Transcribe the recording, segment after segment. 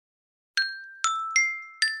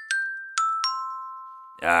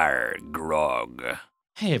Grog.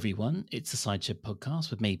 Hey everyone, it's the Sideshow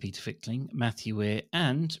Podcast with me, Peter Fickling, Matthew Weir,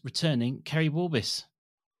 and returning Kerry Warbis.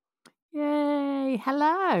 Yay!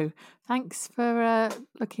 Hello. Thanks for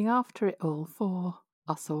looking after it all for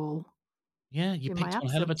us all. Yeah, you In my picked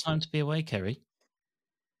one hell of a absence. time to be away, Kerry.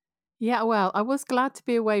 Yeah, well, I was glad to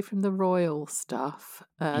be away from the royal stuff.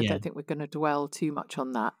 I Yeah. don't think we're going to dwell too much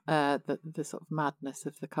on that, the sort of madness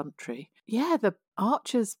of the country. Yeah, the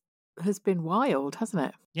Archers has been wild, hasn't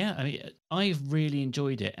it? Yeah, I mean, I've really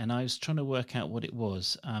enjoyed it, and I was trying to work out what it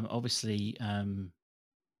was. Obviously,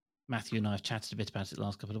 Matthew and I have chatted a bit about it the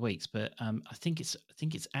last couple of weeks, but I think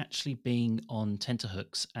it's actually being on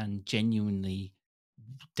tenterhooks and genuinely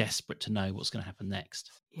desperate to know what's going to happen next.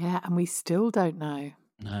 Yeah, and we still don't know.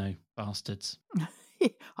 No, bastards.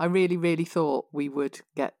 I really, really thought we would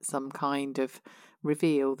get some kind of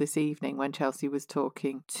reveal this evening when Chelsea was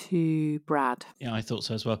talking to Brad. Yeah, I thought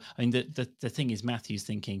so as well. I mean, the thing is, Matthew's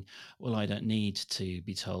thinking, well, I don't need to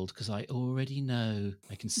be told because I already know.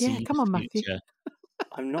 I can see Yeah, come the on, Matthew. future.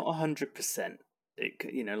 I'm not 100%.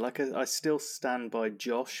 I still stand by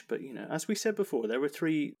Josh, but, as we said before, there were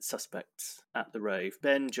 3 suspects at the rave.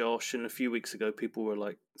 Ben, Josh, and a few weeks ago, people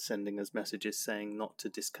were, sending us messages saying not to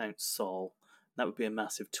discount Sol. That would be a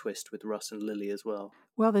massive twist with Russ and Lily as well.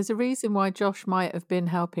 Well, there's a reason why Josh might have been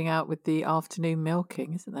helping out with the afternoon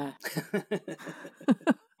milking, isn't there?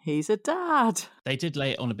 He's a dad. They did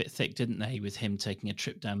lay it on a bit thick, didn't they, with him taking a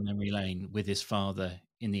trip down memory lane with his father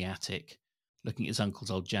in the attic, looking at his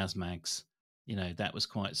uncle's old jazz mags. That was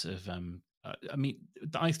quite sort of...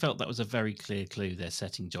 I felt that was a very clear clue. They're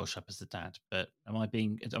setting Josh up as the dad. But am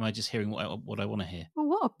I just hearing what I want to hear? Well,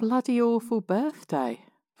 what a bloody awful birthday,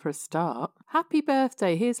 for a start. Happy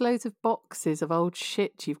birthday. Here's loads of boxes of old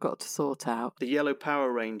shit you've got to sort out. The Yellow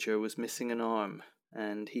Power Ranger was missing an arm,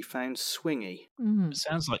 and he found Swingy. It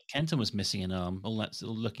sounds like Kenton was missing an arm. All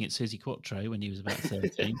looking at Susie Quattro when he was about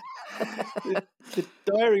 13. The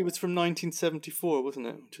diary was from 1974, wasn't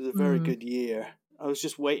it? Which was a very good year. I was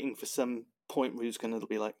just waiting for some point where he was going to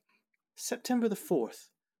be like, September the 4th,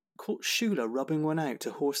 caught Shula rubbing one out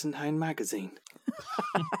to Horse and Hound magazine.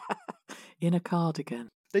 In a cardigan.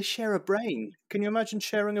 They share a brain. Can you imagine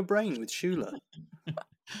sharing a brain with Shula?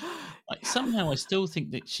 Somehow I still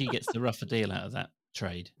think that she gets the rougher deal out of that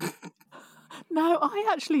trade. No, I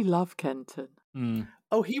actually love Kenton.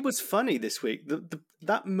 Oh, he was funny this week.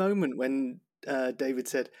 That moment when David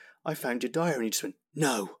said, I found your diary, and he just went,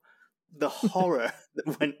 no. The horror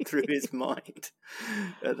that went through his mind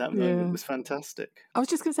at that moment was fantastic. I was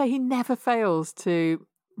just going to say, he never fails to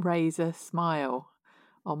raise a smile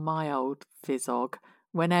on my old Fizzog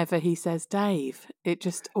whenever he says Dave. It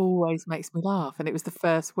just always makes me laugh. And it was the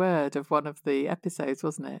first word of one of the episodes,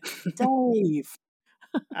 wasn't it? Dave.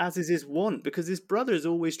 As is his wont, because his brother is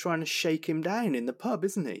always trying to shake him down in the pub,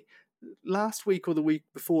 isn't he? Last week or the week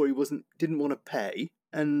before, he didn't want to pay,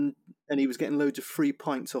 and he was getting loads of free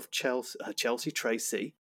pints off Chelsea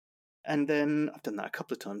Tracy. And then, I've done that a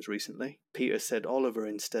couple of times recently. Peter said Oliver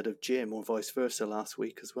instead of Jim, or vice versa last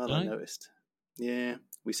week as well, I noticed. Yeah,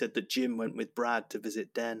 we said that Jim went with Brad to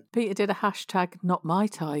visit Den. Peter did a hashtag not my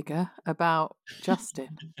tiger about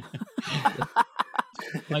Justin.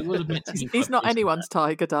 I will admit he's not anyone's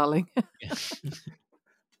tiger, darling.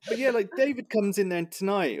 But yeah, David comes in there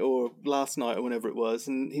tonight or last night or whenever it was,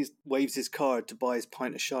 and he waves his card to buy his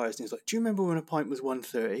pint of Shires, and he's like, do you remember when a pint was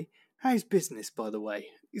 $1.30? How's business, by the way?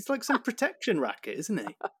 He's like some protection racket, isn't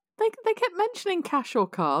he? They kept mentioning cash or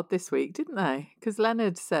card this week, didn't they? Because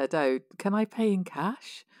Leonard said, oh, can I pay in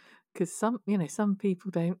cash? Because some people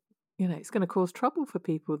don't, it's going to cause trouble for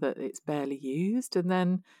people that it's barely used. And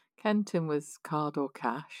then Kenton was card or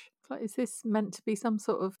cash. Like, is this meant to be some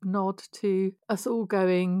sort of nod to us all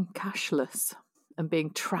going cashless and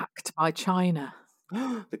being tracked by China?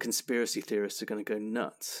 The conspiracy theorists are going to go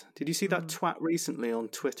nuts. Did you see that twat recently on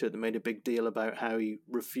Twitter that made a big deal about how he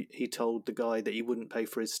told the guy that he wouldn't pay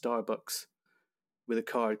for his Starbucks with a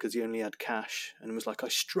card because he only had cash, and was like, I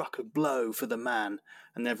struck a blow for the man,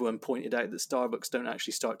 and everyone pointed out that Starbucks don't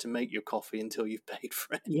actually start to make your coffee until you've paid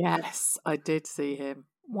for it. Yes, I did see him.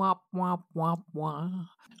 Wop, wop, wop, wop.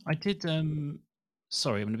 I did...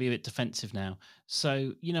 Sorry, I'm going to be a bit defensive now.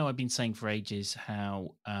 So, I've been saying for ages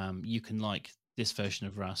how you can like this version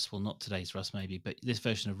of Russ, well, not today's Russ maybe, but this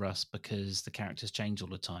version of Russ because the characters change all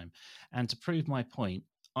the time. And to prove my point,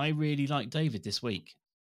 I really like David this week.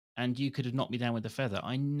 And you could have knocked me down with a feather.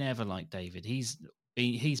 I never liked David. He's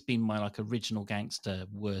been my original gangster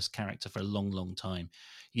worst character for a long, long time.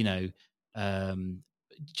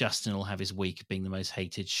 Justin will have his week of being the most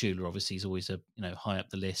hated. Shula obviously is always high up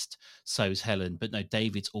the list. So's Helen, but no,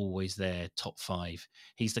 David's always there, top 5.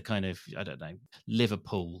 He's the kind of, I don't know,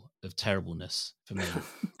 Liverpool of terribleness for me.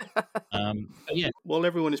 But yeah. While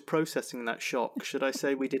everyone is processing that shock, should I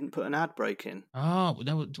say we didn't put an ad break in? Oh,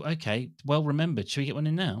 no, okay. Well remembered. Should we get one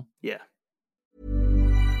in now? Yeah.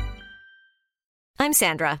 I'm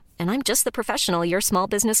Sandra, and I'm just the professional your small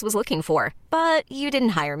business was looking for. But you didn't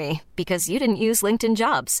hire me because you didn't use LinkedIn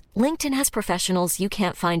Jobs. LinkedIn has professionals you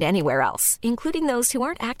can't find anywhere else, including those who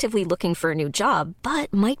aren't actively looking for a new job,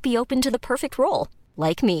 but might be open to the perfect role,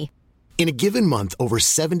 like me. In a given month, over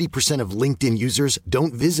 70% of LinkedIn users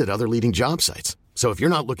don't visit other leading job sites. So if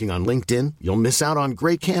you're not looking on LinkedIn, you'll miss out on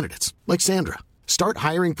great candidates like Sandra. Start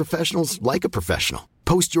hiring professionals like a professional.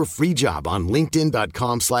 Post your free job on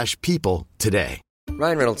linkedin.com/people today.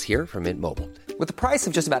 Ryan Reynolds here from Mint Mobile. With the price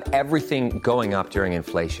of just about everything going up during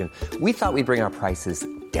inflation, we thought we'd bring our prices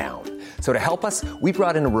down. So to help us, we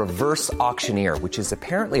brought in a reverse auctioneer, which is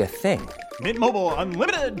apparently a thing. Mint Mobile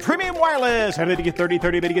Unlimited Premium Wireless. How to get 30,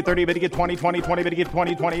 30, bit to get 30, bit to get 20, 20, 20, bit to get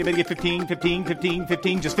 20, 20, bit to get 15, 15, 15,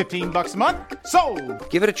 15, just $15 a month? Sold!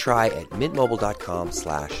 Give it a try at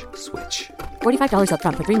mintmobile.com/switch. $45 up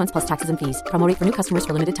front for 3 months plus taxes and fees. Promo rate for new customers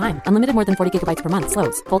for limited time. Unlimited more than 40 gigabytes per month.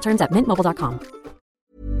 Slows full terms at mintmobile.com.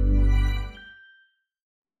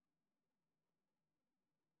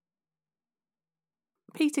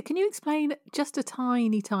 Peter, can you explain just a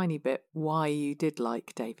tiny, tiny bit why you did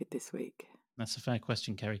like David this week? That's a fair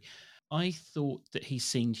question, Kerry. I thought that he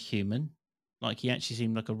seemed human, like he actually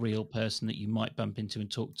seemed like a real person that you might bump into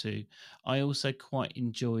and talk to. I also quite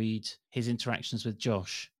enjoyed his interactions with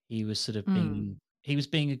Josh. He was sort of he was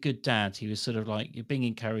being a good dad. He was sort of like, you're being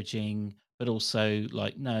encouraging, but also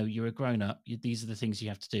like, no, you're a grown up. These are the things you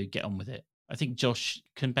have to do. Get on with it. I think Josh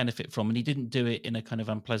can benefit from, and he didn't do it in a kind of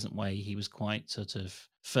unpleasant way. He was quite sort of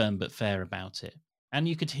firm but fair about it. And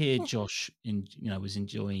you could hear Josh was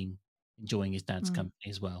enjoying his dad's company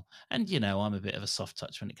as well. And, I'm a bit of a soft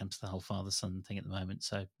touch when it comes to the whole father-son thing at the moment.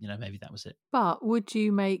 So, maybe that was it. But would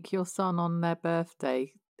you make your son on their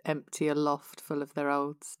birthday empty a loft full of their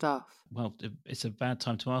old stuff? Well, it's a bad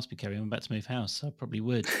time to ask me, Kerry. I'm about to move house, so I probably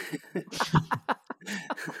would.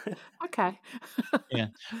 Okay. Yeah.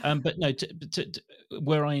 But no,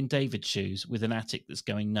 were I in David's shoes with an attic that's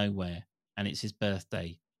going nowhere and it's his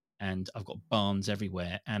birthday and I've got barns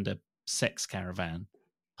everywhere and a sex caravan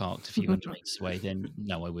parked a few hundred meters away, then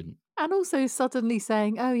no, I wouldn't. And also suddenly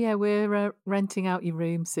saying, oh yeah, we're renting out your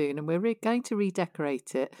room soon and we're going to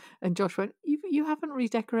redecorate it. And Josh went, you haven't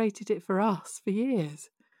redecorated it for us for years.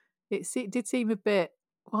 It did seem a bit,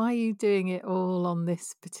 why are you doing it all on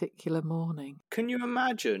this particular morning? Can you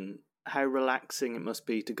imagine how relaxing it must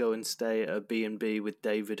be to go and stay at a B&B with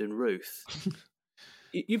David and Ruth?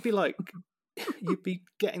 You'd be like, you'd be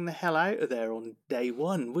getting the hell out of there on day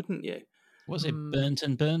one, wouldn't you? Was it burnt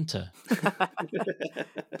and burnter?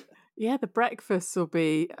 Yeah, the breakfast will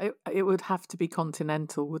be, it would have to be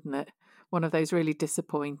continental, wouldn't it? One of those really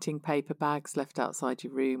disappointing paper bags left outside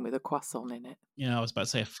your room with a croissant in it. Yeah, I was about to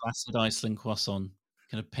say a flaccid Iceland croissant,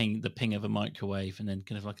 kind of the ping of a microwave, and then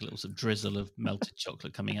kind of like a little sort of drizzle of melted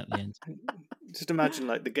chocolate coming out the end. Just imagine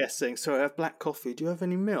like the guest saying, sorry, I have black coffee. Do you have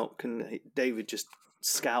any milk? And David just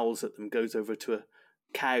scowls at them, goes over to a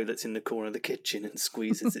cow that's in the corner of the kitchen and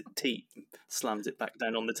squeezes its teeth and slams it back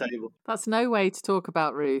down on the table. That's no way to talk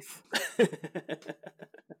about Ruth.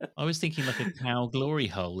 I was thinking like a cow glory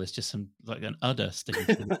hole. There's just like an udder sticking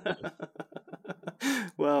through.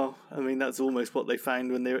 Well, I mean, that's almost what they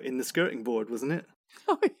found when they were in the skirting board, wasn't it?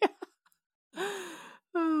 Oh, yeah.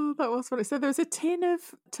 Oh, that was funny. So there was a tin of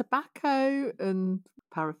tobacco and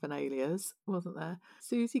paraphernalias, wasn't there?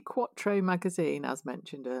 Susie Quattro magazine, as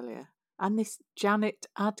mentioned earlier. And this Janet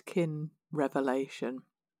Adkin revelation.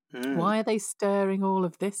 Why are they stirring all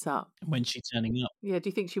of this up? When's she turning up? Yeah, do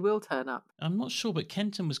you think she will turn up? I'm not sure, but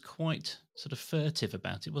Kenton was quite sort of furtive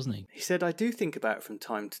about it, wasn't he? He said, I do think about it from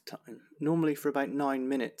time to time, normally for about 9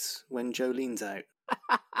 minutes when Jolene's out.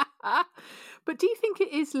 But do you think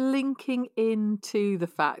it is linking into the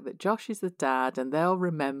fact that Josh is the dad and they'll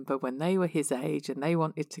remember when they were his age and they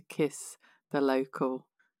wanted to kiss the local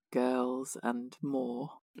girls and more?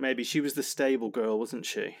 Maybe she was the stable girl, wasn't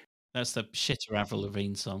she? That's the shitter Avril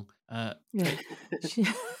Lavigne song. Yeah.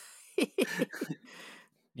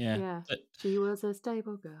 Yeah. But she was a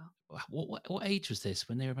stable girl. What age was this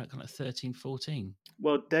when they were about kind of 13, 14?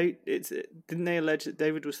 Well, didn't they allege that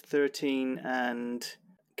David was 13 and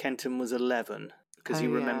Kenton was 11? Because he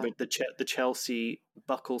remembered the Chelsea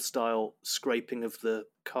buckle-style scraping of the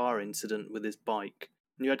car incident with his bike.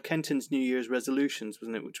 And you had Kenton's New Year's resolutions,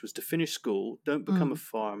 wasn't it? Which was to finish school, don't become a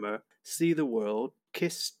farmer, see the world,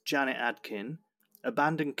 kiss Janet Adkin,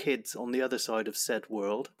 abandon kids on the other side of said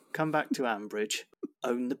world, come back to Ambridge,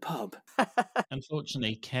 own the pub.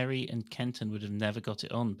 Unfortunately, Kerry and Kenton would have never got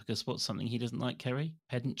it on because what's something he doesn't like, Kerry?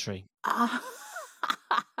 Pedantry.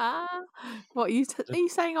 What, are you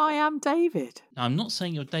saying I am David? I'm not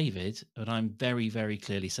saying you're David, but I'm very, very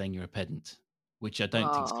clearly saying you're a pedant, which I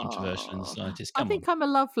don't think is controversial in the slightest. I Come think on. I'm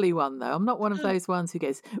a lovely one, though. I'm not one of those ones who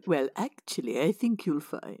goes, well, actually, I think you'll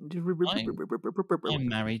find. I'm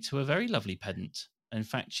married to a very lovely pedant. In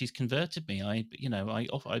fact, she's converted me.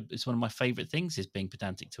 It's one of my favourite things is being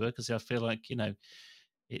pedantic to her because I feel like,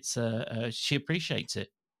 it's she appreciates it.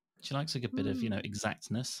 She likes a good bit of,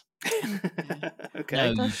 exactness. Okay. No,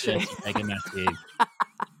 you Does she? dirty beggar, Matthew.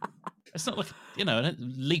 It's not like, I don't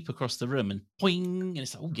leap across the room and poing, and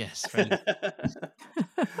it's like, oh, yes. Very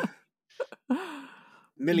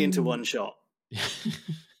Million to one shot.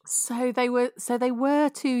 So they were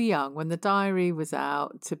too young when the diary was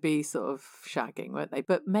out to be sort of shagging, weren't they?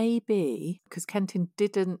 But maybe because Kenton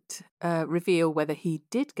didn't reveal whether he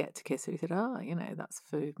did get to kiss her, he said, that's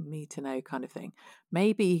for me to know kind of thing.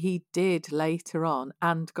 Maybe he did later on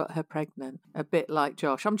and got her pregnant, a bit like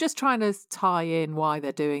Josh. I'm just trying to tie in why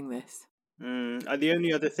they're doing this. The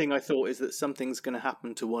only other thing I thought is that something's going to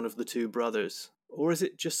happen to one of the two brothers. Or is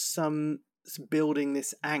it just building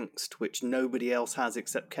this angst which nobody else has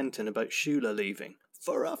except Kenton about Shula leaving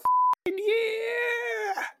for a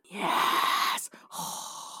year? Yes.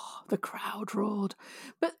 Oh, the crowd roared.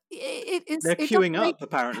 But they're queuing up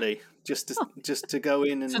apparently just to go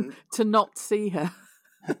in and to not see her.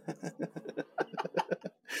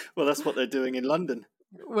 Well, that's what they're doing in London.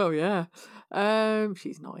 Well, yeah.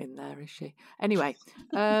 She's not in there, is she? Anyway,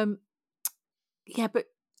 yeah, but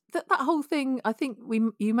that whole thing, I think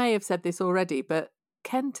you may have said this already, but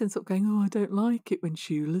Kenton's sort of going, I don't like it when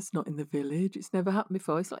Shula's not in the village. It's never happened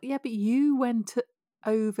before. It's like, yeah, but you went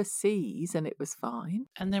overseas and it was fine.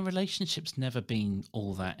 And their relationship's never been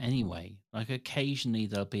all that anyway. Like occasionally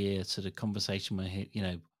there'll be a sort of conversation where,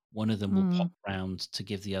 one of them will pop round to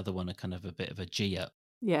give the other one a kind of a bit of a G up.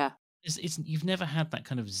 Yeah. You've never had that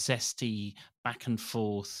kind of zesty back and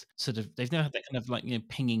forth sort of. They've never had that kind of like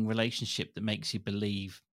pinging relationship that makes you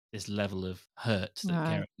believe this level of hurt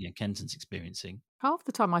that Kenton's experiencing. Half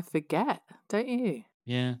the time I forget, don't you?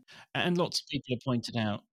 Yeah, and lots of people have pointed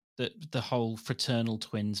out that the whole fraternal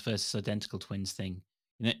twins versus identical twins thing.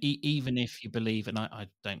 Even if you believe, and I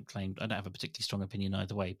don't have a particularly strong opinion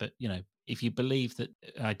either way, but if you believe that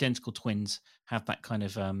identical twins have that kind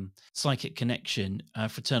of psychic connection,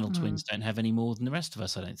 fraternal twins don't have any more than the rest of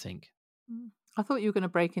us, I don't think. I thought you were going to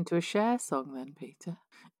break into a Cher song then, Peter.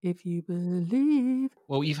 If you believe.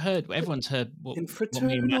 Well, everyone's heard what in me and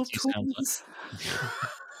fraternal Matthew sound like.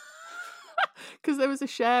 Because there was a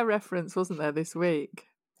Cher reference, wasn't there, this week?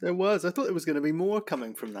 There was. I thought there was going to be more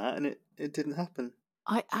coming from that, and it didn't happen.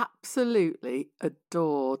 I absolutely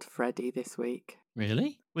adored Freddie this week.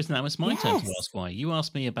 Really? Wasn't that my turn to ask why? You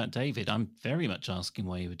asked me about David. I'm very much asking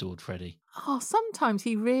why you adored Freddie. Oh, sometimes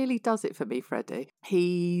he really does it for me, Freddie.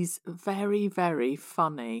 He's very, very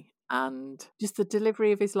funny. And just the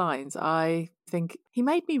delivery of his lines, I think he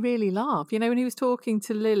made me really laugh. When he was talking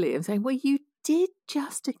to Lily and saying, well, you did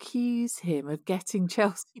just accuse him of getting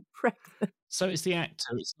Chelsea pregnant. So it's the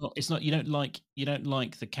actor. It's not. You don't like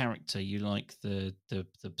the character. You like the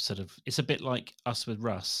sort of. It's a bit like us with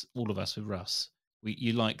Russ. All of us with Russ.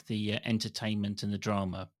 You like the entertainment and the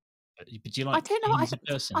drama. But you like? I don't know. Him as a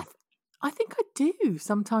person. I think I do.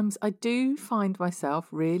 Sometimes I do find myself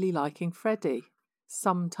really liking Freddie.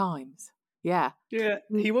 Sometimes, yeah. Yeah,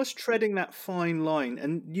 he was treading that fine line,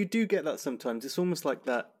 and you do get that sometimes. It's almost like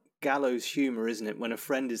that gallows humour, isn't it? When a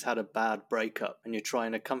friend has had a bad breakup and you're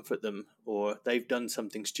trying to comfort them, or they've done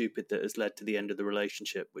something stupid that has led to the end of the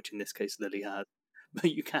relationship, which in this case Lily has,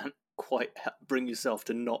 but you can't quite bring yourself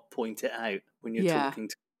to not point it out when you're talking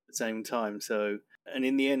to them at the same time. So, and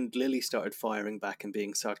in the end, Lily started firing back and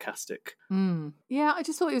being sarcastic. Yeah, I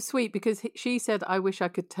just thought it was sweet because she said, I wish I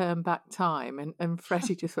could turn back time, and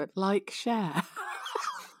Freddie just went, like Cher.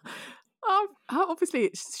 Obviously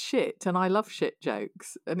it's shit and I love shit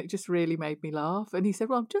jokes, and it just really made me laugh. And he said,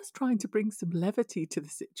 well, I'm just trying to bring some levity to the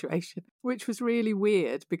situation, which was really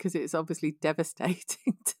weird because it's obviously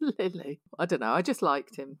devastating to Lily. I don't know, I just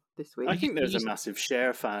liked him this week. I think there's a massive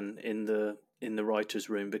Cher fan in the writer's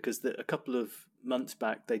room because a couple of months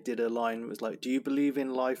back they did a line that was like, do you believe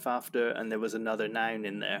in life after? And there was another noun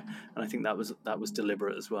in there, and I think that was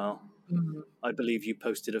deliberate as well. I believe you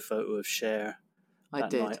posted a photo of Cher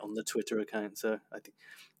that night on the Twitter account. So I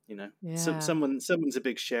think, You know, Yeah. someone's a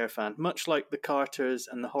big Cher fan, much like the Carters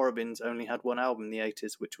and the Horrobins only had one album in the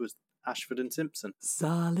 80s, which was Ashford and Simpson.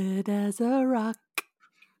 Solid as a rock.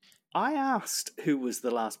 I asked who was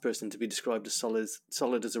the last person to be described as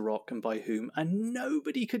solid as a rock and by whom, and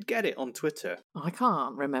nobody could get it on Twitter. I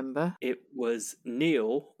can't remember. It was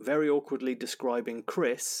Neil very awkwardly describing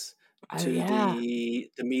Chris to the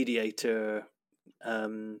mediator.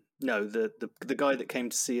 No, the guy that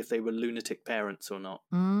came to see if they were lunatic parents or not.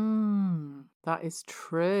 That is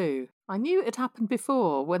true. I knew it had happened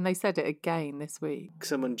before when they said it again this week.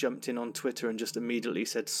 Someone jumped in on Twitter and just immediately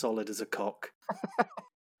said solid as a cock.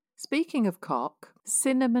 Speaking of cock,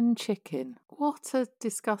 cinnamon chicken. What a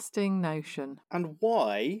disgusting notion. And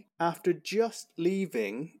why, after just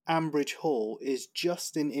leaving Ambridge Hall, is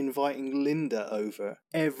Justin inviting Linda over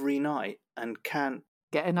every night and can't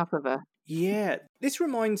get enough of her? Yeah, this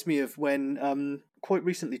reminds me of when quite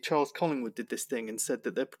recently Charles Collingwood did this thing and said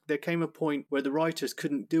that there came a point where the writers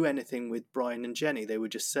couldn't do anything with Brian and Jenny. They were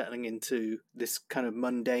just settling into this kind of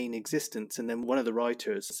mundane existence. And then one of the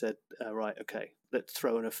writers said, right, okay, let's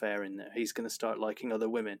throw an affair in there. He's going to start liking other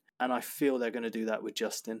women. And I feel they're going to do that with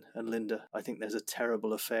Justin and Linda. I think there's a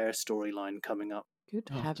terrible affair storyline coming up. Good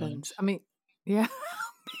heavens. Don't. I mean, yeah.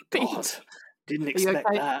 God, didn't expect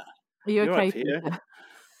that. Are you You're okay, up here?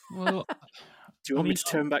 Well, do you want me to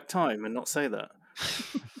turn back time and not say that?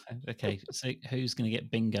 Okay, so who's going to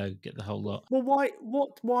get bingo? Get the whole lot? Well,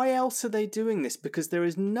 why else are they doing this? Because there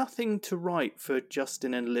is nothing to write for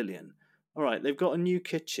Justin and Lillian. All right, they've got a new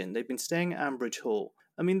kitchen. They've been staying at Ambridge Hall.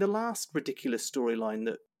 I mean, the last ridiculous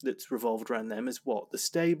storyline that's revolved around them is what? The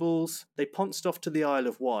stables. They pounced off to the Isle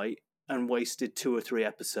of Wight and wasted 2 or 3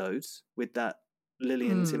 episodes with that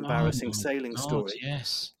Lillian's embarrassing sailing story.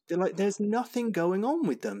 Yes. They're like, there's nothing going on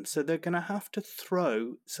with them, so they're going to have to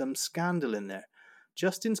throw some scandal in there.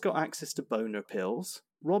 Justin's got access to boner pills.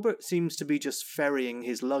 Robert seems to be just ferrying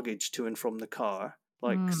his luggage to and from the car,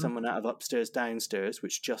 like someone out of upstairs, downstairs,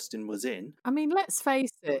 which Justin was in. I mean, let's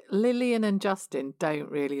face it, Lillian and Justin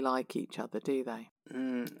don't really like each other, do they?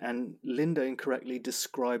 And Linda incorrectly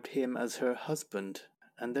described him as her husband.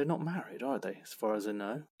 And they're not married, are they, as far as I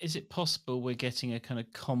know? Is it possible we're getting a kind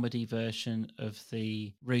of comedy version of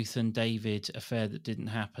the Ruth and David affair that didn't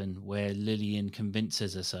happen, where Lillian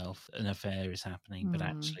convinces herself an affair is happening, but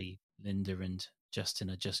actually Linda and Justin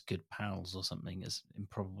are just good pals or something, as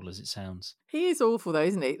improbable as it sounds? He is awful, though,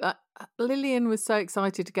 isn't he? Lillian was so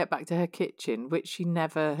excited to get back to her kitchen, which she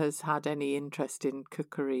never has had any interest in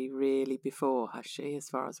cookery really before, has she, as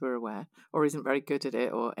far as we're aware? Or isn't very good at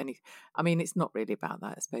it or any. I mean, it's not really about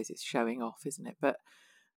that. I suppose it's showing off, isn't it?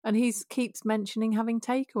 And he keeps mentioning having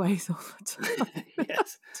takeaways all the time.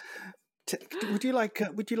 Yes. Would you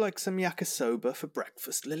like some yakisoba for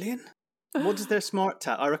breakfast, Lillian? What does their smart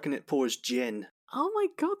tap? I reckon it pours gin. Oh my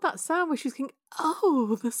God, that sound where she's thinking,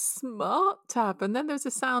 oh, the smart tap. And then there's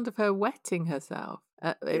a sound of her wetting herself.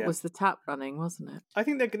 It was the tap running, wasn't it? I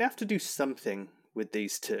think they're going to have to do something with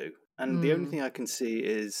these two. And the only thing I can see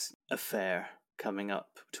is affair coming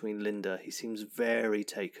up between Linda. He seems very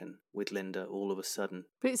taken with Linda all of a sudden.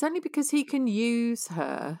 But it's only because he can use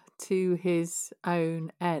her to his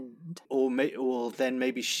own end. Or then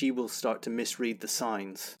maybe she will start to misread the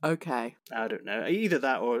signs. Okay. I don't know. Either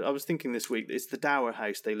that or I was thinking this week, it's the Dower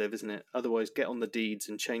House they live, isn't it? Otherwise, get on the deeds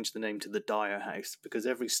and change the name to the Dyer House, because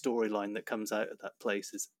every storyline that comes out of that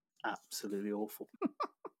place is absolutely awful.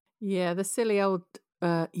 Yeah, the silly old...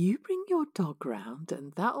 you bring your dog round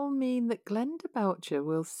and that'll mean that Glenda Belcher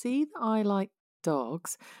will see that I like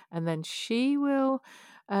dogs and then she will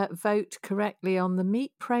vote correctly on the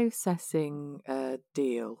meat processing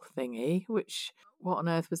deal thingy, which, what on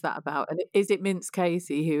earth was that about? And is it Mince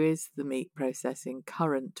Casey who is the meat processing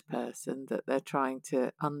current person that they're trying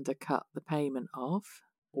to undercut the payment of?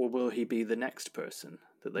 Or will he be the next person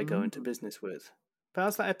that they go into business with? But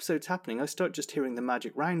as that episode's happening, I start just hearing the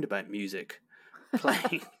Magic Roundabout music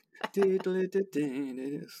playing.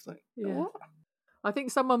 It's like, what? I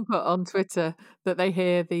think someone put on Twitter that they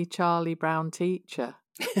hear the Charlie Brown teacher.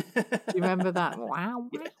 Do you remember that? Wow,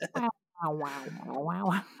 wow, wow, wow,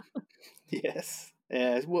 wow. Yes.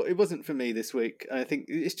 Yeah, well, it wasn't for me this week. I think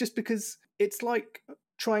it's just because it's like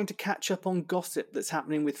trying to catch up on gossip that's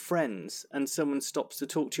happening with friends and someone stops to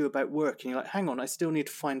talk to you about work and you're like, hang on, I still need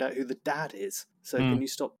to find out who the dad is. So can you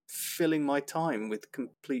stop filling my time with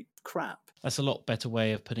complete crap? That's a lot better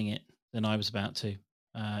way of putting it than I was about to.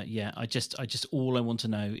 I just all I want to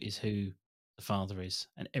know is who the father is,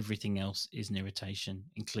 and everything else is an irritation,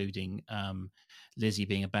 including Lizzie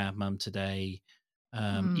being a bad mum today,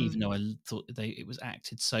 Even though I thought it was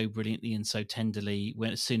acted so brilliantly and so tenderly.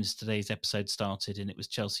 When as soon as today's episode started and it was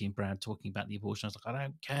Chelsea and Brad talking about the abortion, I was like, I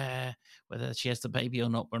don't care whether she has the baby or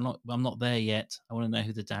not. I'm not there yet. I want to know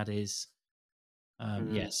who the dad is.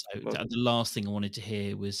 Yes. So Well, the last thing I wanted to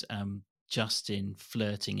hear was Justin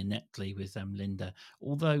flirting ineptly with Linda.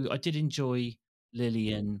 Although I did enjoy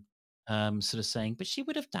Lillian sort of saying, but she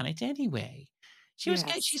would have done it anyway. She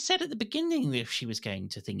said at the beginning that she was going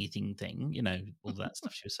to thingy thing, all that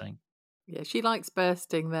stuff she was saying. Yeah, she likes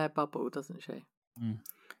bursting their bubble, doesn't she?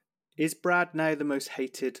 Is Brad now the most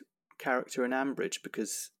hated character in Ambridge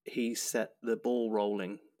because he set the ball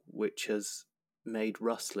rolling, which has made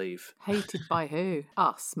Russ leave? Hated by who?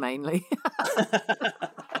 Us, mainly.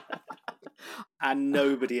 And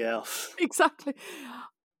nobody else. Exactly.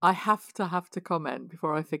 I have to comment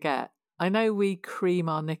before I forget. I know we cream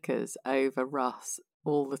our knickers over Russ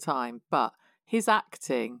all the time, but his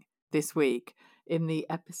acting this week in the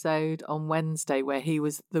episode on Wednesday where he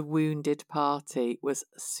was the wounded party was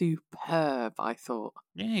superb, I thought.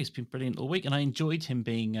 Yeah, he's been brilliant all week, and I enjoyed him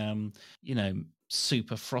being,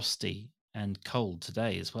 super frosty and cold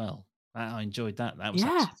today as well. I enjoyed that. That was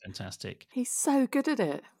actually fantastic. He's so good at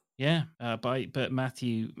it. Yeah, but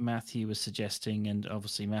Matthew was suggesting, and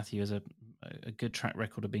obviously Matthew has a good track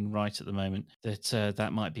record of being right at the moment, that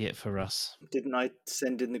that might be it for Russ. Didn't I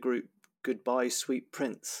send in the group "Goodbye, Sweet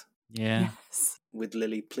Prince"? Yeah. Yes. With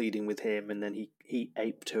Lily pleading with him, and then he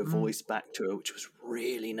aped her voice back to her, which was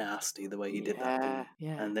really nasty the way he did that.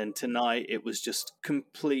 Yeah. And then tonight it was just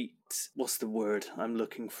complete, what's the word I'm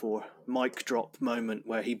looking for? Mic drop moment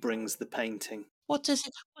where he brings the painting. What's it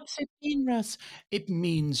mean, Russ? It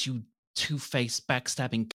means you two-faced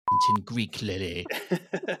backstabbing in Greek, Lily.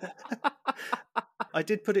 I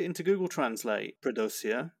did put it into Google Translate,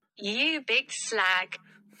 Prodosia. You big slag.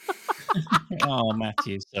 Oh,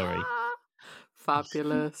 Matthew, sorry.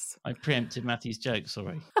 Fabulous. I preempted Matthew's joke,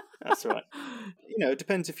 sorry. That's right. It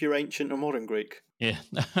depends if you're ancient or modern Greek. Yeah.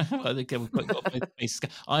 I think we've got both bases.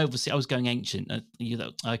 I was going ancient.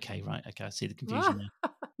 Okay, right. Okay, I see the confusion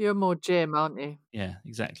now. You're more Jim, aren't you? Yeah,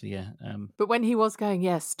 exactly, yeah. But when he was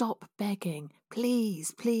going, stop begging.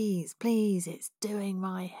 Please, please, please. It's doing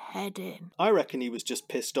my head in. I reckon he was just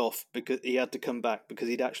pissed off because he had to come back because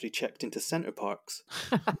he'd actually checked into Centre Parks.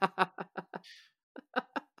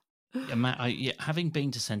 Yeah, Matt, having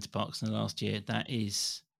been to Centre Parks in the last year, that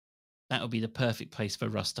would be the perfect place for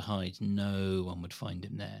Russ to hide. No one would find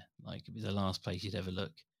him there. Like, it'd be the last place you'd ever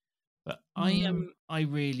look. But I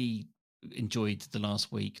really enjoyed the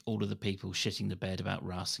last week, all of the people shitting the bed about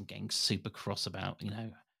Russ and getting super cross about,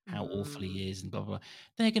 how awful he is and blah, blah,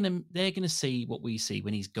 blah. They're gonna see what we see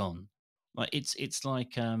when he's gone. Like it's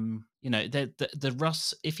like the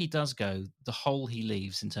Russ, if he does go, the hole he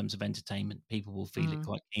leaves in terms of entertainment, people will feel it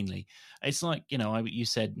quite keenly. It's like, you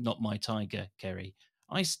said, not my tiger, Kerry.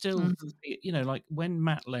 I still, like when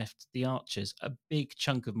Matt left The Archers, a big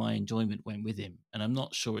chunk of my enjoyment went with him, and I'm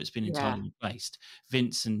not sure it's been entirely replaced.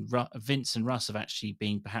 Vince and Russ have actually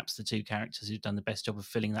been perhaps the two characters who've done the best job of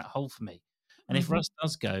filling that hole for me. And if Russ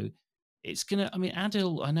does go, it's gonna. I mean,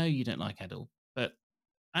 Adil. I know you don't like Adil, but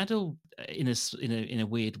Adil, in a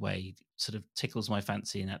weird way, sort of tickles my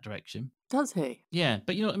fancy in that direction. Does he? Yeah,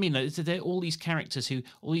 but you know what I mean. Like, there are all these characters who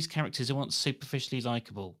aren't superficially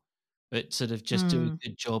likable, but sort of just do a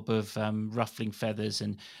good job of ruffling feathers,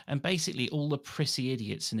 and basically all the prissy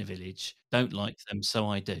idiots in the village don't like them, so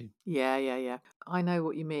I do. Yeah. I know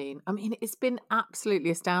what you mean. I mean, it's been absolutely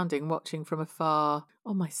astounding watching from afar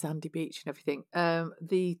on my sandy beach and everything.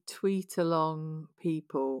 The tweet along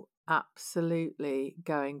people absolutely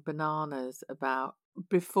going bananas about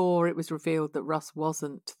before it was revealed that Russ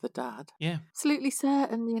wasn't the dad. Yeah. Absolutely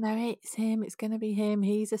certain, it's him, it's going to be him,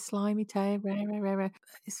 he's a slimy tail, rah.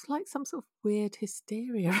 It's like some sort of weird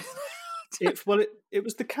hysteria. It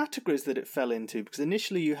was the categories that it fell into, because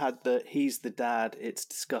initially you had he's the dad, it's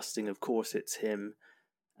disgusting, of course it's him.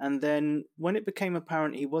 And then when it became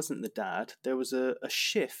apparent he wasn't the dad, there was a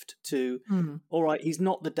shift to, all right, he's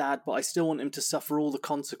not the dad, but I still want him to suffer all the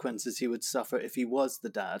consequences he would suffer if he was the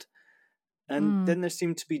dad. And then there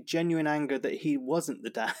seemed to be genuine anger that he wasn't the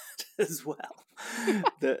dad as well.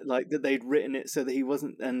 that they'd written it so that he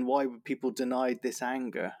wasn't, and why would people deny this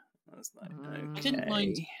anger? I was like, okay. I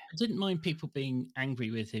didn't mind people being angry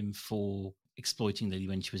with him for exploiting Lily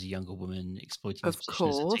when she was a younger woman, exploiting his position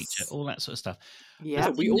as a teacher, all that sort of stuff. Yeah,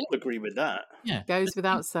 we all agree with that. Yeah, goes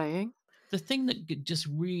without saying. The thing that just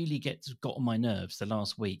really got on my nerves the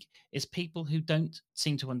last week is people who don't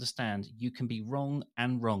seem to understand you can be wrong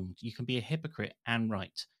and wronged. You can be a hypocrite and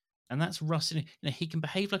right. And that's Russ. He can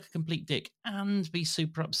behave like a complete dick and be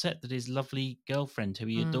super upset that his lovely girlfriend, who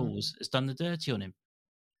he adores, has done the dirty on him.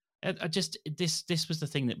 I just this was the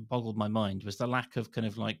thing that boggled my mind, was the lack of kind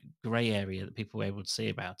of like grey area that people were able to see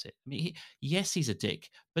about it. I mean, yes, he's a dick,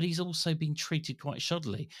 but he's also been treated quite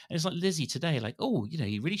shoddily. And it's like Lizzie today, like, oh,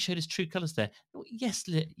 he really showed his true colours there. Yes,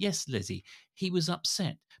 yes, Lizzie, he was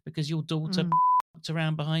upset because your daughter fucked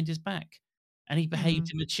around behind his back, and he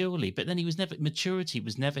behaved immaturely. But then maturity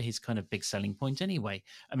was never his kind of big selling point anyway.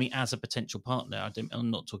 I mean, as a potential partner, I'm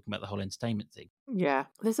not talking about the whole entertainment thing. Yeah,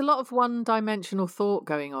 there's a lot of one-dimensional thought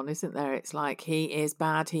going on, isn't there? It's like, he is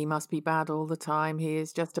bad, he must be bad all the time, he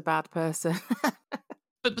is just a bad person.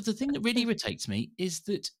 But the thing that really irritates me is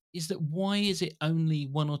that why is it only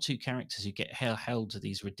one or two characters who get held to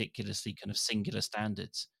these ridiculously kind of singular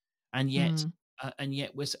standards, and yet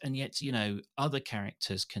other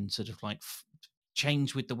characters can sort of like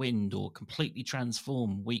change with the wind or completely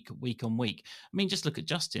transform week on week. I mean, just look at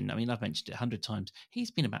Justin. I mean, I've mentioned it 100 times.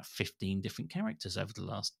 He's been about 15 different characters over the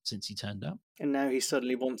last since he turned up, and now he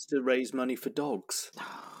suddenly wants to raise money for dogs.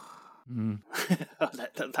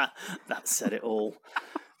 That said it all.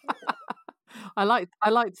 I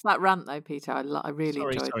liked that rant though, Peter. I really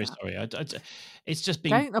enjoyed that. Sorry. It's just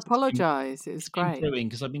been. Don't apologise. It was great.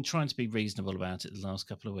 Because I've been trying to be reasonable about it the last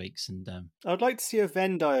couple of weeks, and I'd like to see a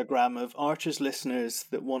Venn diagram of Archer's listeners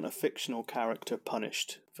that want a fictional character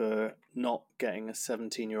punished for not getting a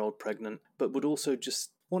 17-year-old pregnant, but would also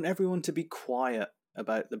just want everyone to be quiet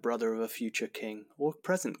about the brother of a future king or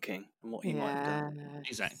present king and what he might have done.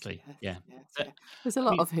 Exactly. Yes. There's a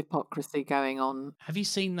lot of hypocrisy going on. Have you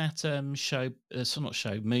seen that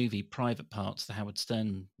movie, Private Parts, the Howard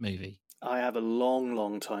Stern movie? I have a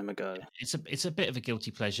long time ago. It's a bit of a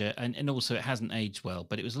guilty pleasure, and also it hasn't aged well,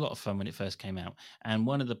 but it was a lot of fun when it first came out. And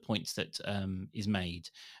one of the points that is made,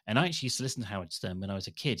 and I actually used to listen to Howard Stern when I was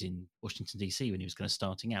a kid in Washington DC when he was kind of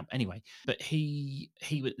starting out. Anyway, but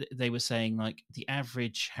they were saying like the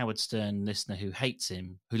average Howard Stern listener who hates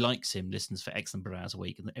him, who likes him, listens for X number of hours a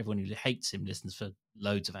week, and everyone who hates him listens for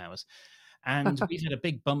loads of hours. And we've had a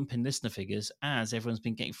big bump in listener figures as everyone's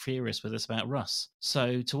been getting furious with us about Russ.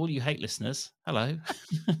 So to all you hate listeners, hello.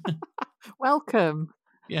 Welcome.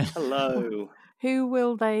 Yeah. Hello. Who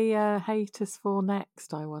will they hate us for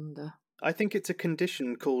next, I wonder? I think it's a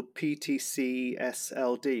condition called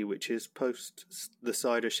PTCSLD, which is post the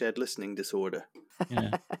cider shed listening disorder.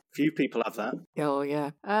 Yeah. Few people have that. Oh, yeah.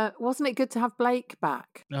 Wasn't it good to have Blake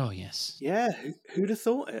back? Oh, yes. Yeah, who'd have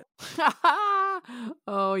thought it?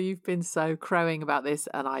 Oh, you've been so crowing about this,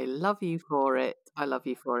 and I love you for it. I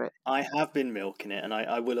have been milking it, and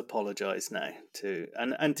I will apologise now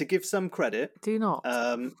and to give some credit. Do not.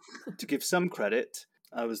 To give some credit,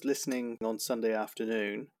 I was listening on Sunday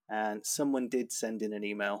afternoon, and someone did send in an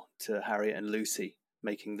email to Harriet and Lucy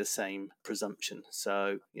making the same presumption.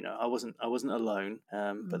 So, I wasn't alone,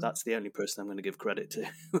 but that's the only person I'm going to give credit to,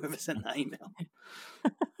 whoever sent that email.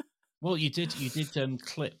 Well, you did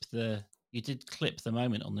clip the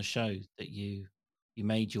moment on the show that you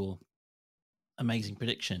made your amazing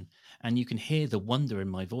prediction, and you can hear the wonder in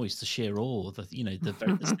my voice, the sheer awe,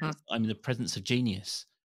 the presence of genius.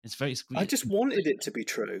 It's very. I just wanted it to be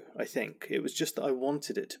true. I think it was just that I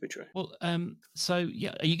wanted it to be true. Well, so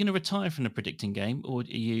yeah, are you going to retire from the predicting game, or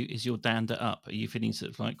is your dander up? Are you feeling sort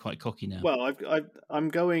of like quite cocky now? Well, I'm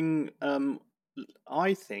going.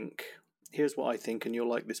 I think. Here's what I think, and you'll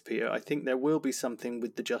like this, Peter. I think there will be something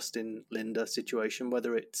with the Justin Linda situation,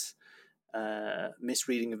 whether it's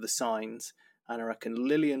misreading of the signs, and I reckon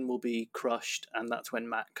Lillian will be crushed, and that's when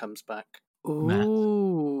Matt comes back.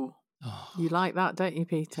 Ooh. You like that, don't you,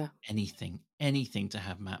 Peter? Anything to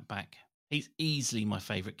have Matt back. He's easily my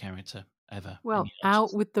favourite character ever. Well,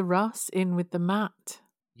 out with the Russ, in with the Matt.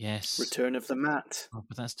 Yes. Return of the Matt. Oh,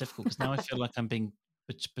 but that's difficult because now I feel like I'm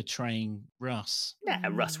betraying Russ. Nah,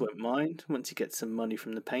 Russ won't mind. Once he gets some money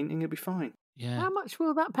from the painting, he'll be fine. Yeah. How much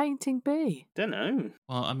will that painting be? Don't know.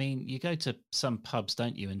 Well, I mean, you go to some pubs,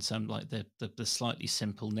 don't you? And some like the slightly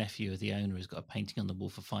simple nephew of the owner has got a painting on the wall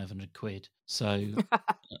for 500 quid. So I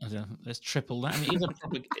don't know, let's triple that. I mean,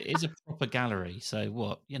 it is a proper gallery. So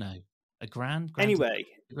what? A grand? Anyway,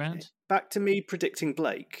 a grand? Back to me predicting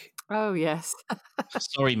Blake. Oh, yes.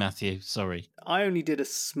 Sorry, Matthew. Sorry. I only did a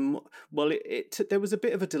small... Well, there was a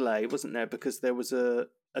bit of a delay, wasn't there? Because there was a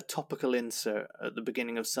topical insert at the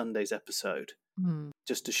beginning of Sunday's episode,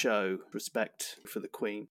 just to show respect for the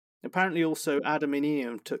Queen. Apparently also Adam and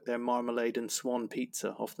Ian took their marmalade and swan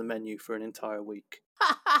pizza off the menu for an entire week.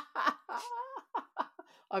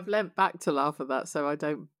 I've leant back to laugh at that so I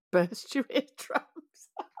don't burst your eardrums.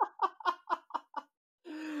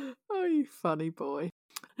 Oh, you funny boy.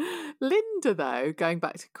 Linda, though, going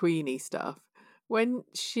back to Queenie stuff, when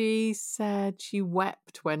she said she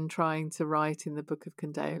wept when trying to write in the Book of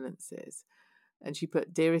Condolences, and she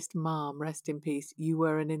put, "Dearest Mum, rest in peace, you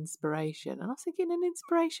were an inspiration." And I was thinking, an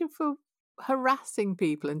inspiration for harassing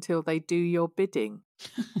people until they do your bidding.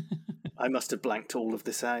 I must have blanked all of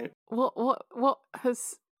this out. What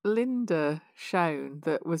has Linda shown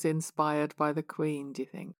that was inspired by the Queen, do you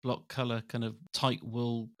think? Block colour, kind of tight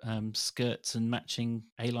wool skirts and matching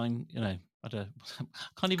A-line, I don't I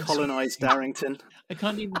can't even Colonised Darrington. I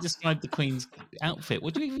can't even describe the Queen's outfit.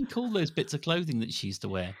 What do you even call those bits of clothing that she used to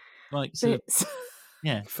wear? Like sort Bits. of,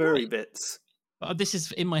 yeah, Furry bits. This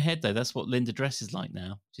is in my head though. That's what Linda dresses like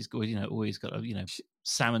now. She's got, always got a,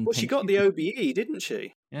 salmon. Well, she pink. got the OBE, didn't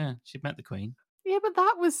she? Yeah, she met the Queen. Yeah, but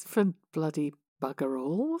that was for bloody bugger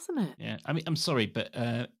all, wasn't it? Yeah, I mean, I'm sorry, but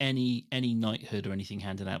any knighthood or anything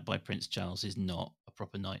handed out by Prince Charles is not a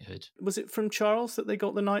proper knighthood. Was it from Charles that they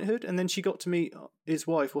got the knighthood? And then she got to meet his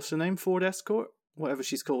wife. What's her name? Ford Escort? Whatever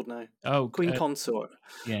she's called now. Oh, Queen Consort.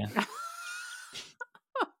 Yeah.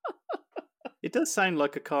 It does sound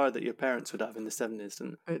like a car that your parents would have in the 70s,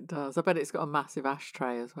 doesn't it? It does. I bet it's got a massive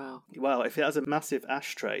ashtray as well. Well, if it has a massive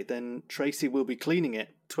ashtray, then Tracy will be cleaning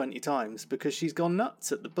it 20 times because she's gone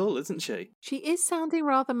nuts at the bull, isn't she? She is sounding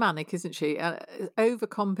rather manic, isn't she?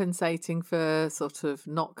 Overcompensating for sort of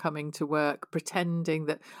not coming to work, pretending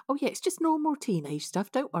that, oh yeah, it's just normal teenage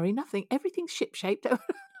stuff. Don't worry, nothing. Everything's shipshape.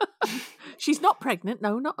 She's not pregnant.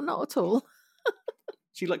 No, not at all.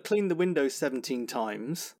 She cleaned the windows 17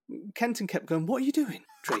 times. Kenton kept going, "What are you doing,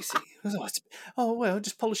 Tracy?" I was, "Oh, well,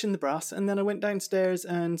 just polishing the brass." And then I went downstairs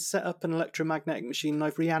and set up an electromagnetic machine and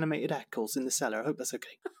I've reanimated Eccles in the cellar. I hope that's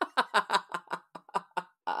okay.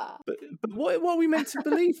 But what are we meant to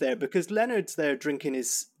believe there? Because Leonard's there drinking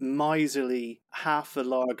his miserly half a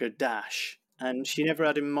lager dash. And she never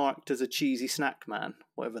had him marked as a cheesy snack man,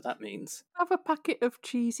 whatever that means. Have a packet of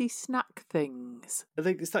cheesy snack things.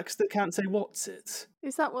 Is that because they can't say what's it?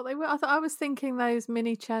 Is that what they were? I was thinking those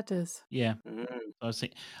mini cheddars. Yeah. I was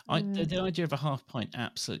thinking, the idea of a half pint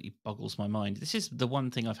absolutely boggles my mind. This is the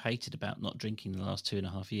one thing I've hated about not drinking the last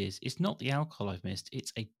 2.5 years. It's not the alcohol I've missed.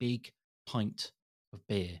 It's a big pint of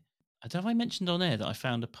beer. I don't know if I mentioned on air that I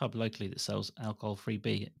found a pub locally that sells alcohol-free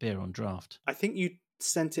beer on draft. I think you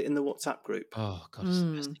sent it in the WhatsApp group. Oh, God, it's the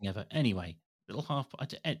best thing ever. Anyway, little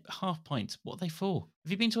half pints. What are they for?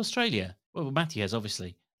 Have you been to Australia? Well, Matthew has,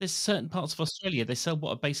 obviously. There's certain parts of Australia, they sell what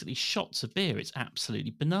are basically shots of beer. It's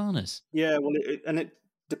absolutely bananas. Yeah, well, it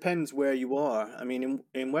depends where you are. I mean,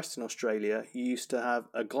 in Western Australia, you used to have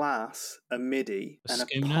a glass, a midi, and a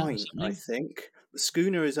pint, I think. The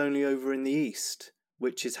schooner is only over in the east,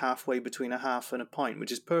 which is halfway between a half and a pint,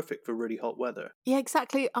 which is perfect for really hot weather. Yeah,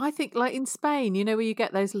 exactly. I think in Spain, where you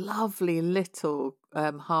get those lovely little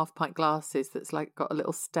half pint glasses that's got a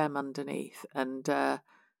little stem underneath, and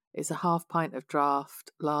it's a half pint of draft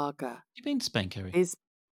lager. Have you been to Spain, Kerry?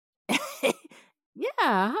 Yeah,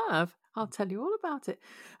 I have. I'll tell you all about it.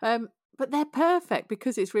 But they're perfect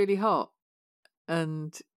because it's really hot.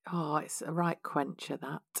 And it's a right quencher,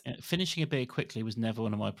 that. Finishing a beer quickly was never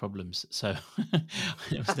one of my problems, so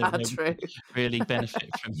it was never True. really benefit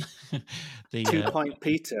from the 2-pint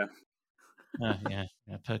Peter. Yeah,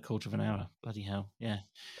 per quarter of an hour. Bloody hell, yeah.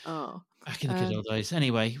 Oh, back in the good old days.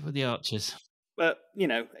 Anyway, with the Archers. But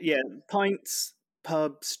pints,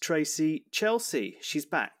 pubs, Tracy, Chelsea, she's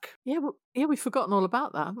back. Yeah, we've forgotten all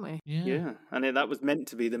about that, haven't we? Yeah, and that was meant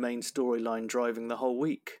to be the main storyline driving the whole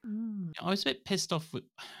week. I was a bit pissed off with.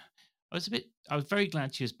 I was very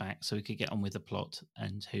glad she was back so we could get on with the plot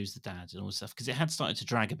and who's the dad and all this stuff, because it had started to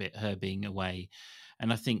drag a bit, her being away.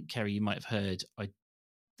 And I think, Kerry, you might have heard,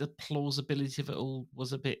 the plausibility of it all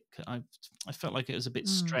was a bit, I felt like it was a bit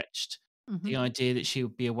stretched. Mm-hmm. The idea that she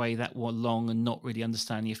would be away that long and not really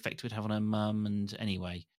understand the effect it would have on her mum. And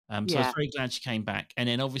anyway, so I was very glad she came back. And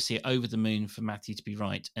then obviously over the moon for Matthew to be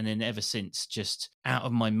right. And then ever since, just out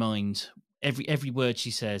of my mind, every word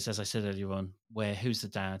she says, as I said earlier on, who's the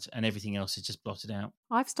dad, and everything else is just blotted out.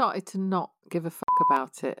 I've started to not give a fuck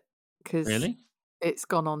about it because it's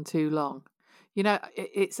gone on too long.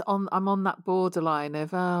 I'm on that borderline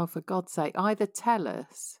of, oh, for God's sake, either tell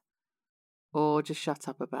us or just shut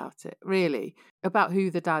up about it, really, about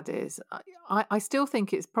who the dad is. I still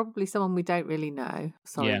think it's probably someone we don't really know.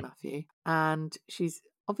 Sorry, Matthew. And she's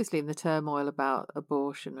obviously in the turmoil about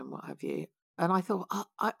abortion and what have you. And I thought,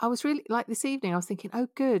 I was really, this evening, I was thinking, oh,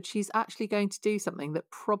 good, she's actually going to do something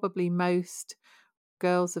that probably most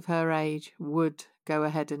girls of her age would go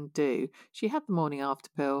ahead and do. She had the morning after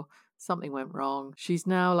pill, something went wrong. She's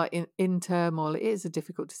now like in turmoil. It is a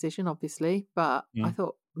difficult decision, obviously, but I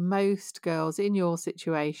thought most girls in your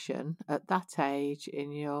situation at that age,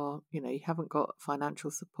 you haven't got financial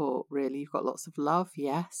support really. You've got lots of love,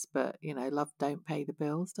 yes, but love don't pay the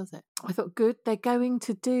bills, does it? I thought, good, they're going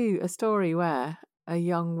to do a story where a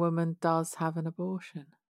young woman does have an abortion,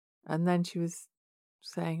 and then she was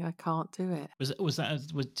saying, I can't do it.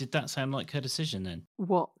 Did that sound like her decision then?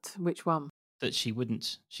 What? Which one? That she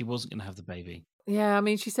wasn't going to have the baby. Yeah, I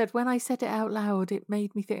mean, she said, when I said it out loud, it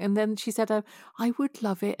made me think. And then she said, I would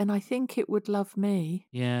love it, and I think it would love me.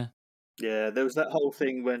 Yeah. Yeah, there was that whole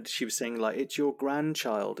thing when she was saying, like, it's your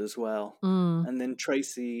grandchild as well. And then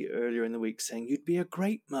Tracy earlier in the week saying, you'd be a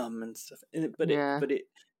great mum and stuff.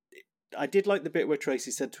 I did like the bit where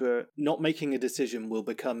Tracy said to her, not making a decision will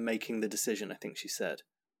become making the decision, I think she said,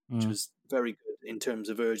 which was very good in terms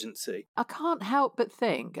of urgency. I can't help but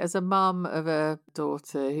think, as a mum of a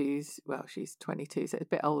daughter she's 22, so it's a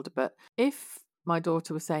bit older, but if my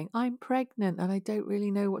daughter was saying, I'm pregnant and I don't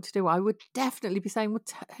really know what to do, I would definitely be saying, well,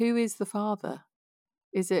 who is the father?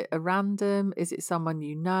 Is it a random? Is it someone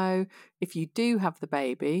you know? If you do have the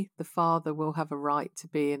baby, the father will have a right to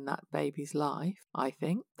be in that baby's life, I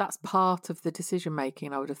think. That's part of the decision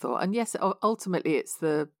making, I would have thought. And yes, ultimately it's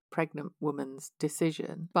the pregnant woman's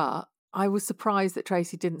decision, but I was surprised that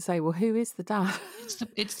Tracy didn't say, well, who is the dad?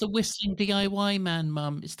 It's the whistling DIY man,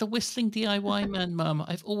 Mum. It's the whistling DIY man, Mum.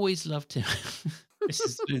 I've always loved him. This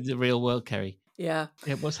is the real world, Kerry. Yeah.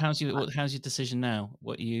 Yeah. How's your decision now?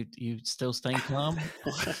 What, you still staying calm?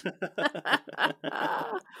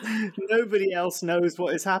 Nobody else knows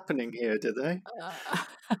what is happening here, do they?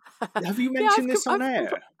 Have you mentioned this on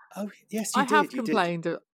air? Oh, yes, you did. I have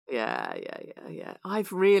complained. Yeah.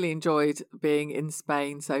 I've really enjoyed being in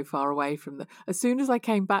Spain so far away from As soon as I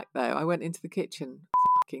came back, though, I went into the kitchen,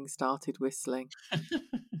 fucking started whistling.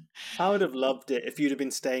 I would have loved it if you'd have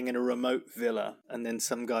been staying in a remote villa and then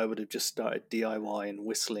some guy would have just started DIY and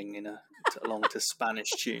whistling along to Spanish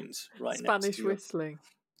tunes next to you. Spanish whistling.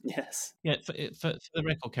 Yes. Yeah, for the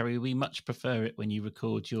record, Kerry, we much prefer it when you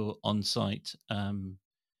record your on-site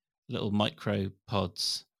little micro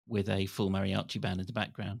pods with a full mariachi band in the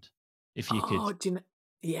background. If you could. Oh, do you know?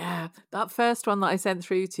 Yeah, that first one that I sent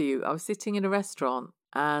through to you, I was sitting in a restaurant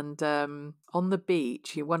and on the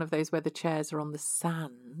beach, one of those where the chairs are on the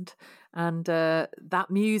sand, and that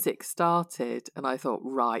music started, and I thought,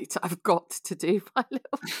 right, I've got to do my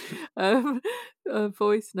little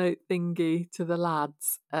voice note thingy to the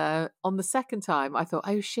lads. On the second time, I thought,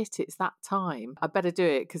 oh shit, it's that time. I better do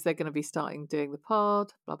it because they're going to be starting doing the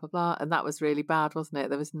pod, blah, blah, blah. And that was really bad, wasn't it?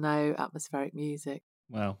 There was no atmospheric music.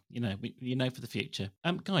 Well, for the future.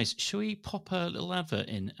 Guys, shall we pop a little advert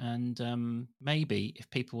in? And maybe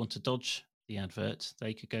if people want to dodge the advert,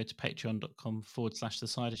 they could go to patreon.com/the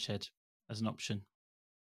cider shed as an option.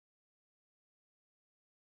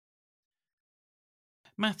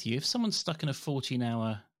 Matthew, if someone's stuck in a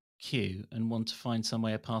 14-hour queue and want to find some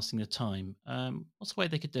way of passing the time, what's the way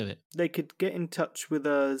they could do it? They could get in touch with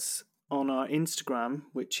us on our Instagram,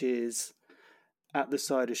 which is at the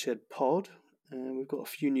Cider Shed Pod. We've got a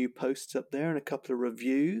few new posts up there and a couple of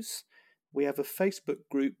reviews. We have a Facebook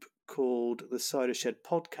group called the Cider Shed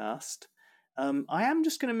Podcast. I am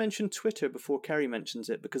just going to mention Twitter before Kerry mentions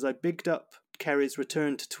it, because I bigged up Kerry's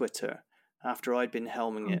return to Twitter after I'd been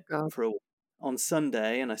helming it for a while on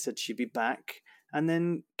Sunday, and I said she'd be back. And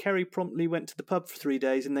then Kerry promptly went to the pub for 3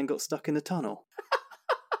 days and then got stuck in the tunnel.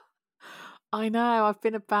 I know, I've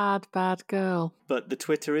been a bad girl. But the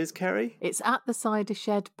Twitter is, Kerry? It's at the Cider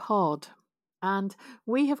Shed Pod. And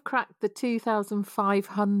we have cracked the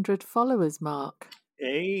 2,500 followers mark.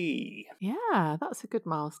 Hey. Yeah, that's a good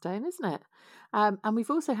milestone, isn't it? And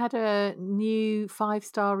we've also had a new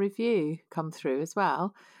 5-star review come through as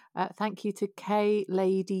well. Thank you to K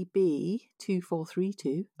Lady B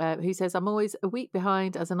 2432, who says, I'm always a week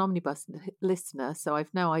behind as an omnibus listener, so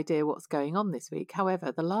I've no idea what's going on this week.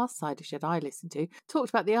 However, the last Cider Shed I listened to talked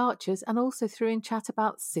about the Archers and also threw in chat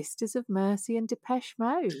about Sisters of Mercy and Depeche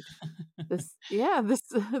Mode.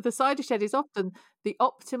 The Cider Shed is often the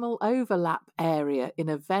optimal overlap area in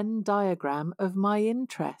a Venn diagram of my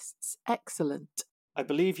interests. Excellent. I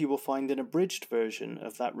believe you will find an abridged version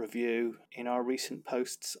of that review in our recent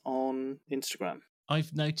posts on Instagram.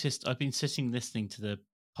 I've noticed, I've been sitting listening to the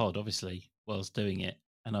pod, obviously, whilst doing it,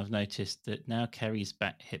 and I've noticed that now Kerry's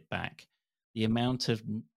hit back, the amount of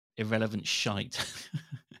irrelevant shite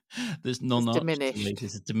that's diminished.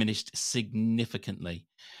 Has diminished significantly.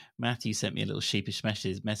 Matthew sent me a little sheepish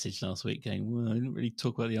message last week going, well, I didn't really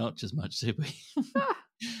talk about the Archers much, did we?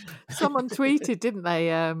 Someone tweeted, didn't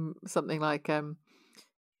they? Something like,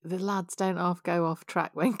 the lads don't go off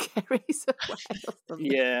track when Kerry's away or something.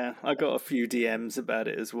 Yeah, I got a few DMs about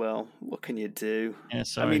it as well. What can you do? Yeah,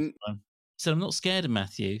 sorry. So I'm not scared of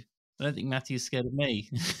Matthew. I don't think Matthew's scared of me.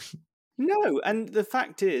 No, and the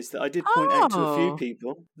fact is that I did point out to a few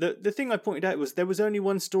people. The thing I pointed out was there was only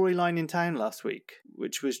one storyline in town last week,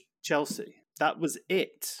 which was Chelsea. That was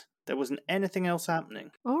it. There wasn't anything else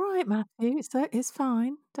happening. All right, Matthew, it's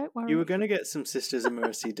fine. Don't worry. You were going to get some Sisters of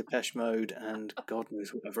Mercy, Depeche Mode, and God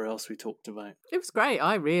knows whatever else we talked about. It was great.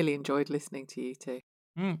 I really enjoyed listening to you two.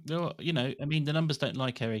 The numbers don't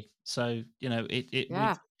lie, Kerry. So,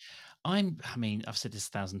 Yeah. I've said this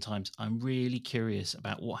 1,000 times. I'm really curious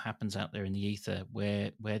about what happens out there in the ether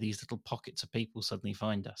where these little pockets of people suddenly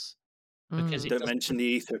find us. Because Don't mention the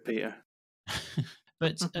ether, Peter.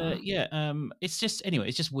 But it's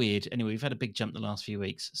just weird. Anyway, we've had a big jump the last few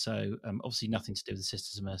weeks. So obviously nothing to do with the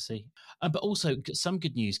Sisters of Mercy. But also some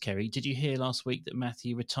good news, Kerry. Did you hear last week that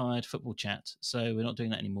Matthew retired Football Chat? So we're not doing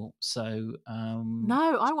that anymore. So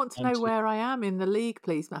no, I want to know where I am in the league,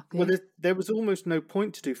 please, Matthew. Well, there was almost no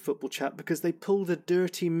point to do Football Chat because they pulled a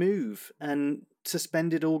dirty move and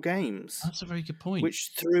suspended all games. That's a very good point.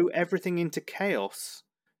 Which threw everything into chaos.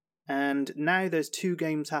 And now there's 2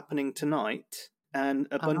 games happening tonight and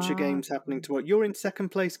a bunch of games happening tomorrow. You're in second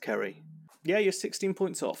place, Kerry. Yeah, you're 16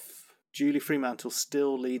 points off. Julie Fremantle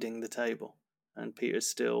still leading the table. And Peter's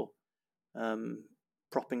still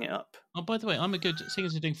propping it up. Oh, by the way, seeing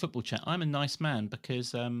as we're doing Football Chat, I'm a nice man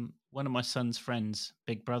because one of my son's friends,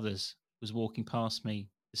 big brothers, was walking past me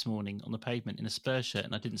this morning on the pavement in a Spurs shirt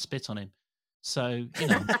and I didn't spit on him. So,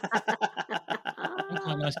 I'm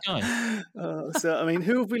quite a nice guy.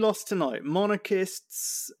 Who have we lost tonight?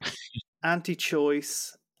 Monarchists,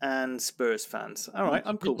 anti-choice, and Spurs fans. All right,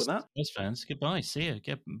 I'm cool with that. Spurs fans, goodbye. See you.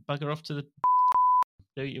 Get bugger off to the...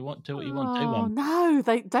 Do what you want. Do Oh, one. no,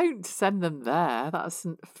 they don't send them there. That's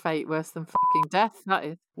fate worse than fucking death, that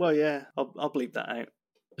is. Well, yeah, I'll bleep that out.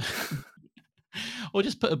 Or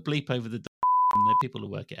just put a bleep over the and the people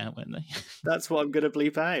will work it out, won't they? That's what I'm going to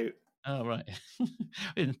bleep out. Oh, right.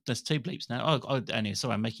 There's 2 bleeps now. Oh, anyway,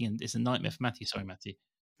 sorry, it's a nightmare for Matthew. Sorry, Matthew.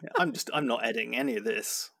 I'm not editing any of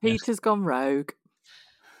this. Peter's gone rogue.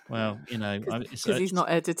 Well, because he's not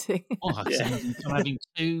editing. I'm having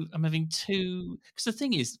two. Because the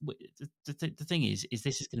thing is,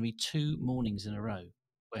 this is going to be 2 mornings in a row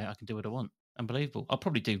where I can do what I want. Unbelievable. I'll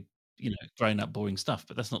probably do, grown up, boring stuff,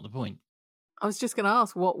 but that's not the point. I was just going to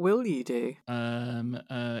ask, what will you do? Do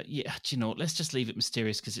you know what? Let's just leave it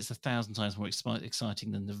mysterious because it's 1,000 times more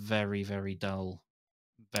exciting than the very, very dull,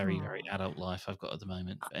 very, very adult life I've got at the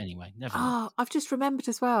moment. But anyway, never mind. I've just remembered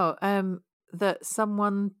as well that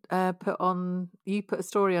someone put a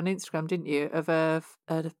story on Instagram, didn't you, of a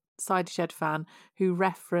Side Shed fan who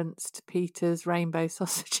referenced Peter's rainbow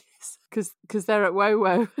sausages because they're at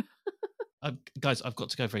Wowo. Guys, I've got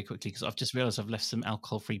to go very quickly because I've just realised I've left some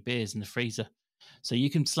alcohol-free beers in the freezer. So you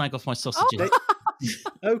can slag off my sausages.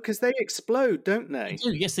 Because they explode, don't they?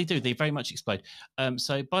 They do. Yes, they do. They very much explode.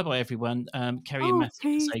 So bye-bye, everyone. Kerry and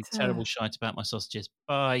Matthew say terrible shite about my sausages.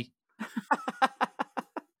 Bye.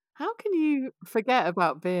 How can you forget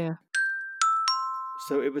about beer?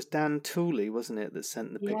 So it was Dan Tooley, wasn't it, that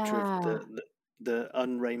sent the picture of the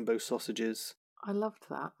unrainbow sausages? I loved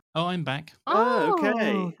that. Oh, I'm back. Oh,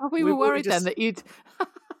 okay. We were worried then that you'd...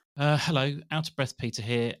 Hello, out of breath Peter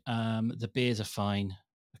here. The beers are fine.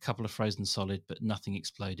 A couple of frozen solid, but nothing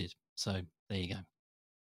exploded. So there you go.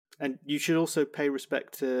 And you should also pay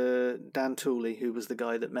respect to Dan Tooley, who was the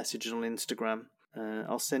guy that messaged on Instagram.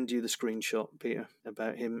 I'll send you the screenshot, Peter,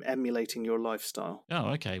 about him emulating your lifestyle. Oh,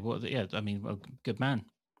 okay. Well, yeah, good man.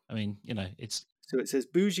 It's... So it says,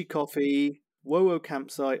 bougie coffee... Wowo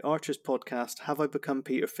campsite, Archer's podcast, have I become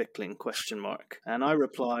Peter Fickling? ? And I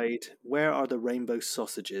replied, where are the rainbow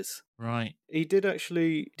sausages? Right. He did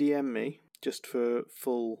actually DM me, just for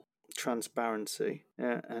full transparency.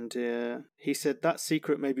 And he said, that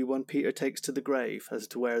secret may be one Peter takes to the grave as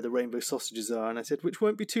to where the rainbow sausages are. And I said, which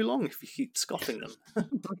won't be too long if you keep scoffing them.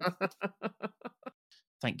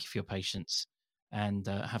 Thank you for your patience and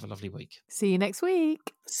have a lovely week. See you next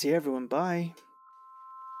week. See everyone. Bye.